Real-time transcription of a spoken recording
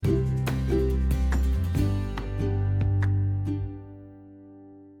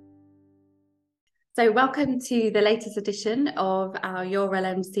So welcome to the latest edition of our Your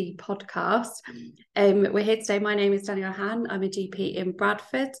LMC podcast. We're here today. My name is Danielle Hann. I'm a GP in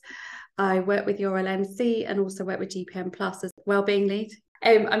Bradford. I work with Your LMC and also work with GPMplus as wellbeing lead.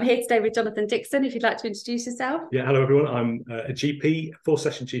 I'm here today with Jonathan Dixon, if you'd like to introduce yourself. Yeah, hello everyone. I'm a GP,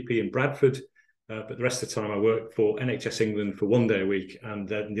 4-session GP in Bradford, but the rest of the time I work for NHS England for 1 day a week, and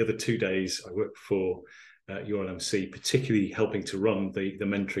then the other 2 days I work for Your LMC, particularly helping to run the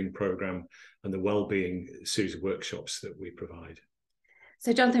mentoring programme and the wellbeing series of workshops that we provide.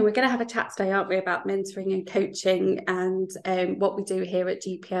 So Jonathan, we're going to have a chat today, aren't we, about mentoring and coaching and what we do here at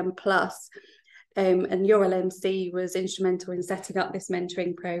GPMplus. And Your LMC was instrumental in setting up this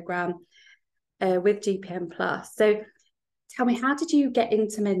mentoring programme with GPMplus. So tell me, how did you get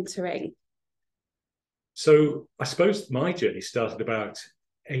into mentoring? So I suppose my journey started about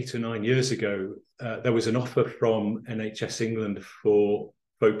 8 or 9 years ago. There was an offer from NHS England for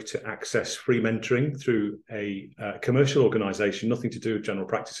folk to access free mentoring through a commercial organisation, nothing to do with general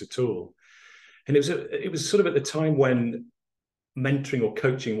practice at all. And it was sort of at the time when mentoring or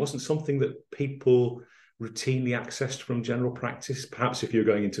coaching wasn't something that people routinely accessed from general practice. Perhaps if you're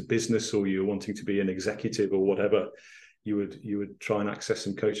going into business or you're wanting to be an executive or whatever, you would try and access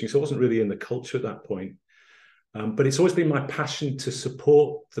some coaching. So it wasn't really in the culture at that point. But it's always been my passion to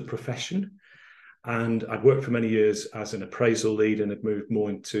support the profession. And I'd worked for many years as an appraisal lead and had moved more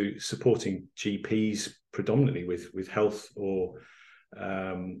into supporting GPs predominantly with health or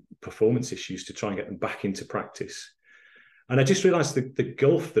performance issues to try and get them back into practice. And I just realised the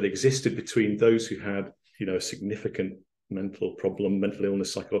gulf that existed between those who had, a significant mental problem, mental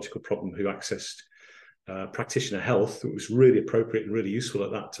illness, psychological problem, who accessed practitioner health. It was really appropriate and really useful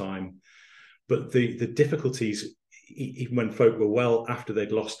at that time. But the difficulties, even when folk were well after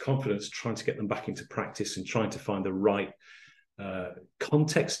they'd lost confidence, trying to get them back into practice and trying to find the right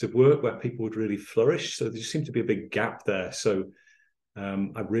context of work where people would really flourish. So there just seemed to be a big gap there. So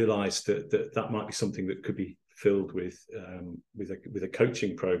I realised that might be something that could be filled with a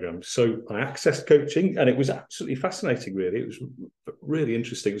coaching program. So I accessed coaching, and it was absolutely fascinating. Really, it was really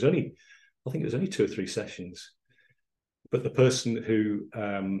interesting. I think it was only 2 or 3 sessions. But the person who,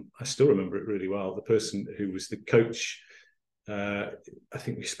 I still remember it really well, the person who was the coach, I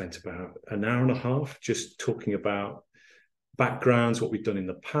think we spent about an hour and a half just talking about backgrounds, what we'd done in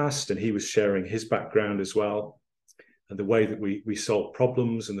the past, and he was sharing his background as well, and the way that we solved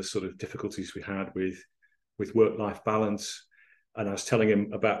problems and the sort of difficulties we had with work-life balance. And I was telling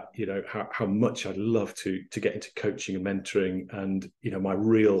him about, how much I'd love to get into coaching and mentoring, and, my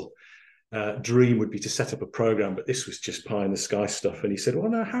real dream would be to set up a program, but this was just pie in the sky stuff. And he said,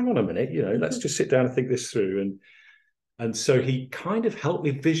 well, no, hang on a minute, let's just sit down and think this through. And so he kind of helped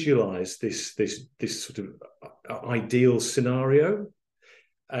me visualize this sort of ideal scenario,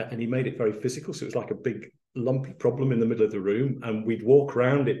 and he made it very physical. So it was like a big lumpy problem in the middle of the room, and we'd walk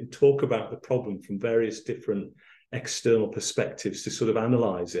around it and talk about the problem from various different external perspectives to sort of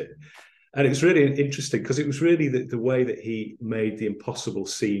analyze it. And it was really interesting because it was really the way that he made the impossible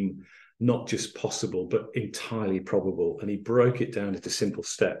seem not just possible, but entirely probable. And he broke it down into simple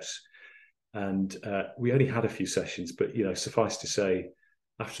steps. And we only had a few sessions, but, suffice to say,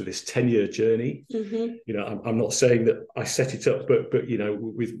 after this 10-year journey, I'm not saying that I set it up, but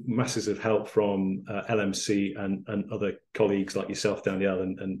with masses of help from LMC and other colleagues like yourself, Danielle,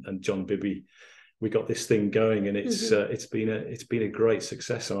 and John Bibby, we got this thing going, and it's been a great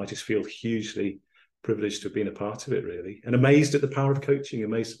success. And I just feel hugely privileged to have been a part of it, really, and amazed at the power of coaching,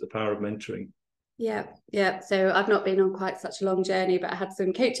 amazed at the power of mentoring. Yeah. So I've not been on quite such a long journey, but I had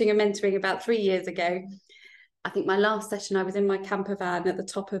some coaching and mentoring about 3 years ago. I think my last session, I was in my camper van at the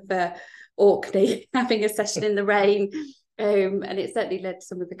top of Orkney having a session in the rain, and it certainly led to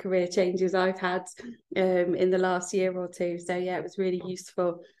some of the career changes I've had in the last year or two. So yeah, it was really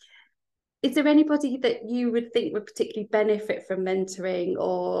useful. Is there anybody that you would think would particularly benefit from mentoring,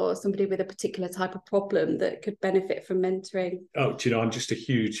 or somebody with a particular type of problem that could benefit from mentoring? Oh, I'm just a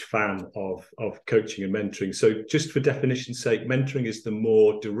huge fan of coaching and mentoring. So just for definition's sake, mentoring is the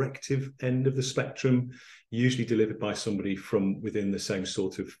more directive end of the spectrum, usually delivered by somebody from within the same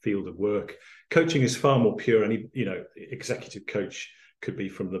sort of field of work. Coaching is far more pure. Any, executive coach could be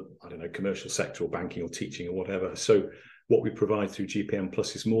from the, commercial sector or banking or teaching or whatever. So what we provide through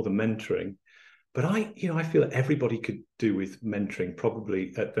GPMplus is more than mentoring. But I feel that everybody could do with mentoring,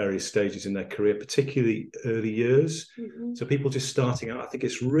 probably at various stages in their career, particularly early years. So people just starting out, I think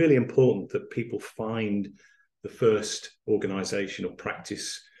it's really important that people find the first organisation or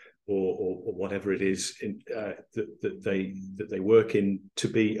practice or whatever it is that they work in to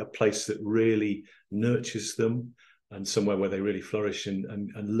be a place that really nurtures them and somewhere where they really flourish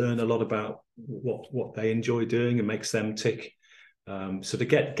and learn a lot about what they enjoy doing and makes them tick. So to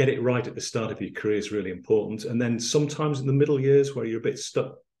get it right at the start of your career is really important. And then sometimes in the middle years where you're a bit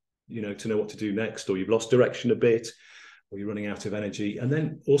stuck, to know what to do next, or you've lost direction a bit, or you're running out of energy. And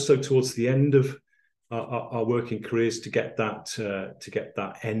then also towards the end of our working careers, to get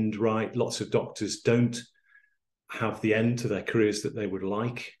that end right. Lots of doctors don't have the end to their careers that they would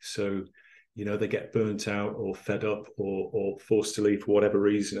like. So, they get burnt out or fed up or forced to leave for whatever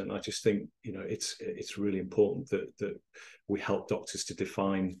reason. And I just think, it's really important that we help doctors to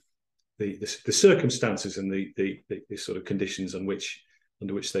define the circumstances and the sort of conditions under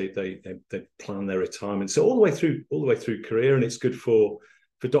which they plan their retirement. So all the way through career, and it's good for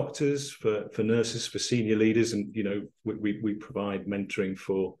doctors, for nurses, for senior leaders, and we provide mentoring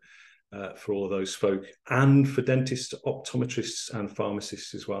for all of those folk, and for dentists, optometrists, and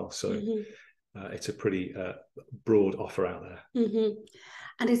pharmacists as well. So it's a pretty broad offer out there.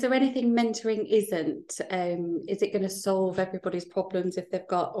 And is there anything mentoring isn't? Is it going to solve everybody's problems if they've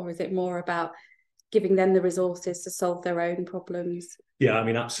got, or is it more about giving them the resources to solve their own problems? Yeah, I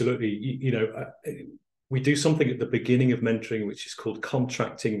mean, absolutely. We do something at the beginning of mentoring, which is called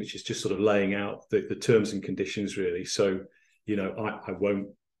contracting, which is just sort of laying out the terms and conditions, really. So, I won't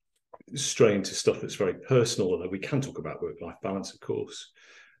stray into stuff that's very personal, although we can talk about work-life balance, of course.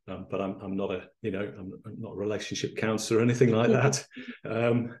 But I'm not I'm not a relationship counselor or anything like that.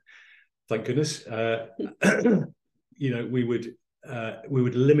 Thank goodness. We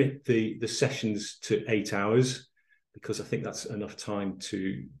would limit the sessions to 8 hours, because I think that's enough time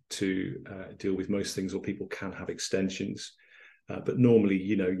to deal with most things, or people can have extensions. But normally,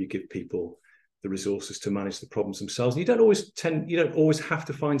 you give people the resources to manage the problems themselves. And you don't always have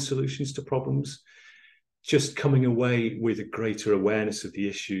to find solutions to problems. Just coming away with a greater awareness of the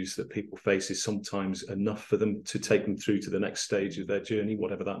issues that people face is sometimes enough for them to take them through to the next stage of their journey,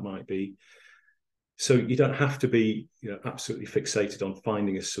 whatever that might be. So you don't have to be, absolutely fixated on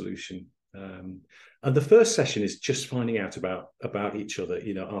finding a solution. And the first session is just finding out about each other.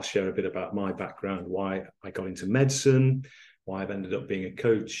 I'll share a bit about my background, why I got into medicine, why I've ended up being a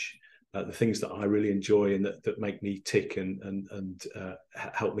coach, the things that I really enjoy and that make me tick and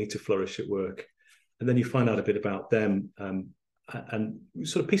help me to flourish at work. And then you find out a bit about them, and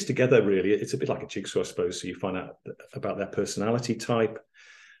sort of piece together, really. It's a bit like a jigsaw, I suppose. So you find out about their personality type,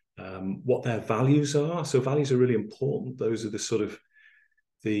 what their values are. So values are really important. Those are the sort of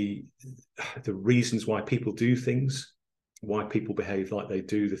the reasons why people do things, why people behave like they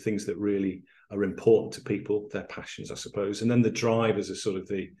do, the things that really are important to people, their passions, I suppose. And then the drivers are sort of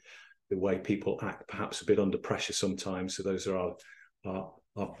the way people act, perhaps a bit under pressure sometimes. So those are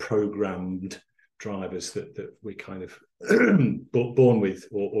our programmed drivers that we kind of born with,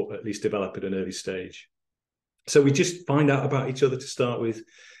 or at least develop at an early stage. So we just find out about each other to start with,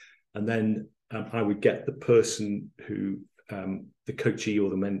 and then I would get the person who the coachee or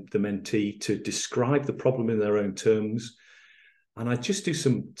the mentee to describe the problem in their own terms, and I just do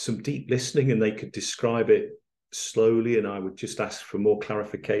some deep listening, and they could describe it slowly, and I would just ask for more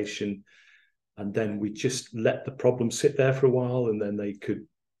clarification, and then we just let the problem sit there for a while, and then they could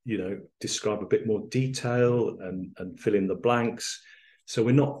describe a bit more detail and fill in the blanks. So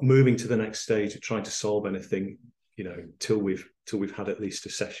we're not moving to the next stage of trying to solve anything, till we've had at least a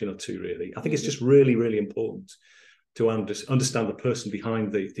session or two, really. I think it's just really, really important to understand the person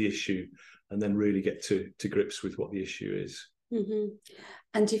behind the issue, and then really get to grips with what the issue is.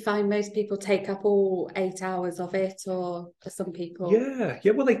 And do you find most people take up all 8 hours of it, or for some people?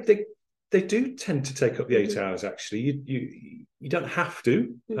 Yeah. Well, they do tend to take up the 8 hours, actually. You don't have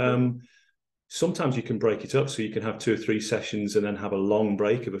to. Sometimes you can break it up, so you can have 2 or 3 sessions and then have a long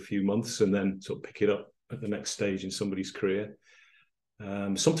break of a few months and then sort of pick it up at the next stage in somebody's career.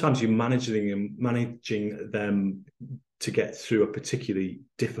 Sometimes you're managing them to get through a particularly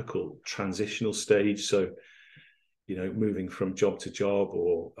difficult transitional stage. So, moving from job to job,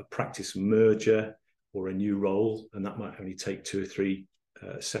 or a practice merger, or a new role, and that might only take 2 or 3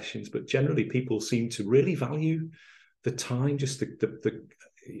 sessions. But generally, people seem to really value the time, just the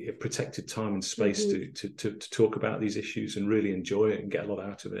protected time and space to talk about these issues and really enjoy it and get a lot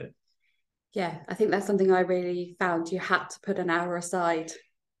out of it. Yeah, I think that's something I really found. You had to put an hour aside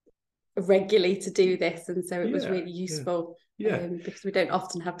regularly to do this, and so it was really useful. Because we don't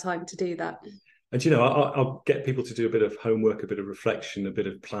often have time to do that. And I'll get people to do a bit of homework, a bit of reflection, a bit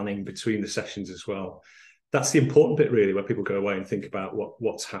of planning between the sessions as well. That's the important bit, really, where people go away and think about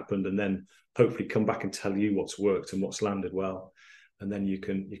what's happened, and then hopefully come back and tell you what's worked and what's landed well, and then you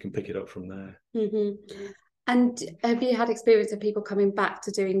can pick it up from there. And have you had experience of people coming back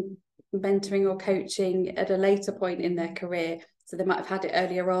to doing mentoring or coaching at a later point in their career? So they might have had it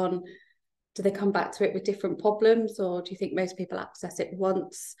earlier on. Do they come back to it with different problems, or do you think most people access it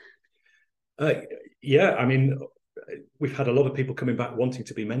once? Yeah, I mean, we've had a lot of people coming back wanting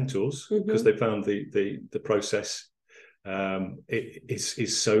to be mentors because they found the process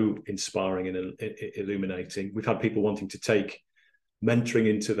is so inspiring and illuminating. We've had people wanting to take mentoring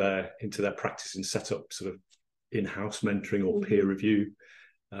into their practice and set up sort of in-house mentoring or peer review.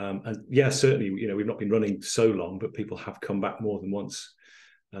 And yeah, certainly, we've not been running so long, but people have come back more than once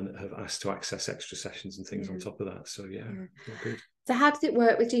and have asked to access extra sessions and things on top of that. So yeah, all good. So how does it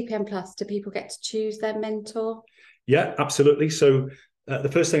work with GPMplus? Do people get to choose their mentor? Yeah, absolutely. So the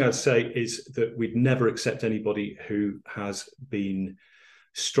first thing I'd say is that we'd never accept anybody who has been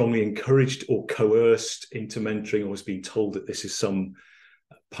strongly encouraged or coerced into mentoring, or has been told that this is some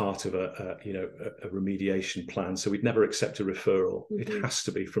part of a remediation plan. So we'd never accept a referral. It has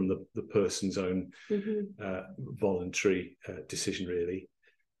to be from the person's own voluntary decision, really.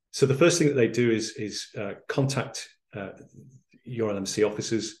 So the first thing that they do is contact your LMC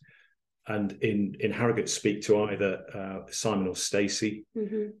officers, and in Harrogate speak to either Simon or Stacey,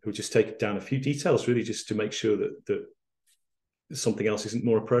 who just take down a few details, really, just to make sure that something else isn't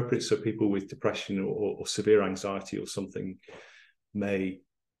more appropriate. So people with depression or severe anxiety or something may,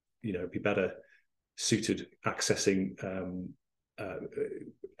 be better suited accessing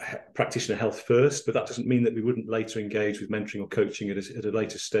practitioner health first. But that doesn't mean that we wouldn't later engage with mentoring or coaching at a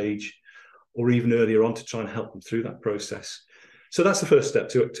later stage, or even earlier on, to try and help them through that process. So that's the first step,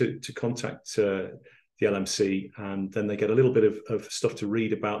 to contact the LMC, and then they get a little bit of stuff to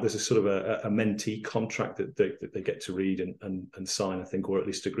read about. There's a sort of a mentee contract that they get to read and sign, I think, or at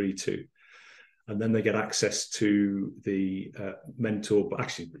least agree to. And then they get access to the mentor. But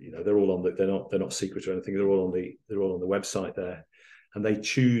actually, they're all on they're not secret or anything. They're all on the website there, and they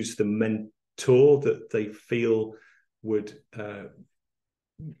choose the mentor that they feel would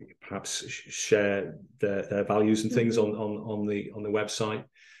perhaps share their values and things on the website,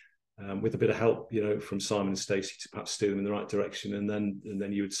 with a bit of help, from Simon and Stacey, to perhaps steer them in the right direction, and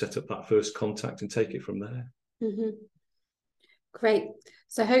then you would set up that first contact and take it from there. Great.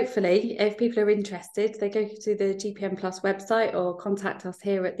 So hopefully, if people are interested, they go to the GPMplus website or contact us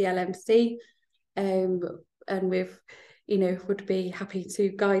here at the LMC, and we've, would be happy to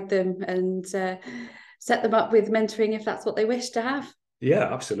guide them and set them up with mentoring if that's what they wish to have.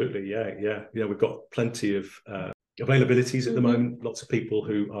 Yeah, absolutely. Yeah. We've got plenty of availabilities at the moment. Lots of people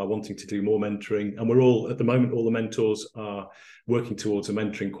who are wanting to do more mentoring, and we're all, at the moment, all the mentors are working towards a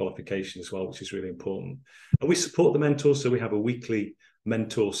mentoring qualification as well, which is really important. And we support the mentors, so we have a weekly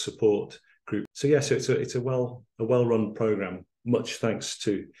mentor support group. So yes, it's a well-run program. Much thanks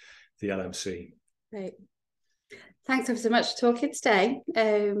to the LMC. Great. Thanks ever so much for talking today.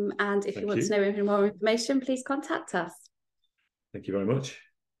 And if you want to know any more information, please contact us. Thank you very much.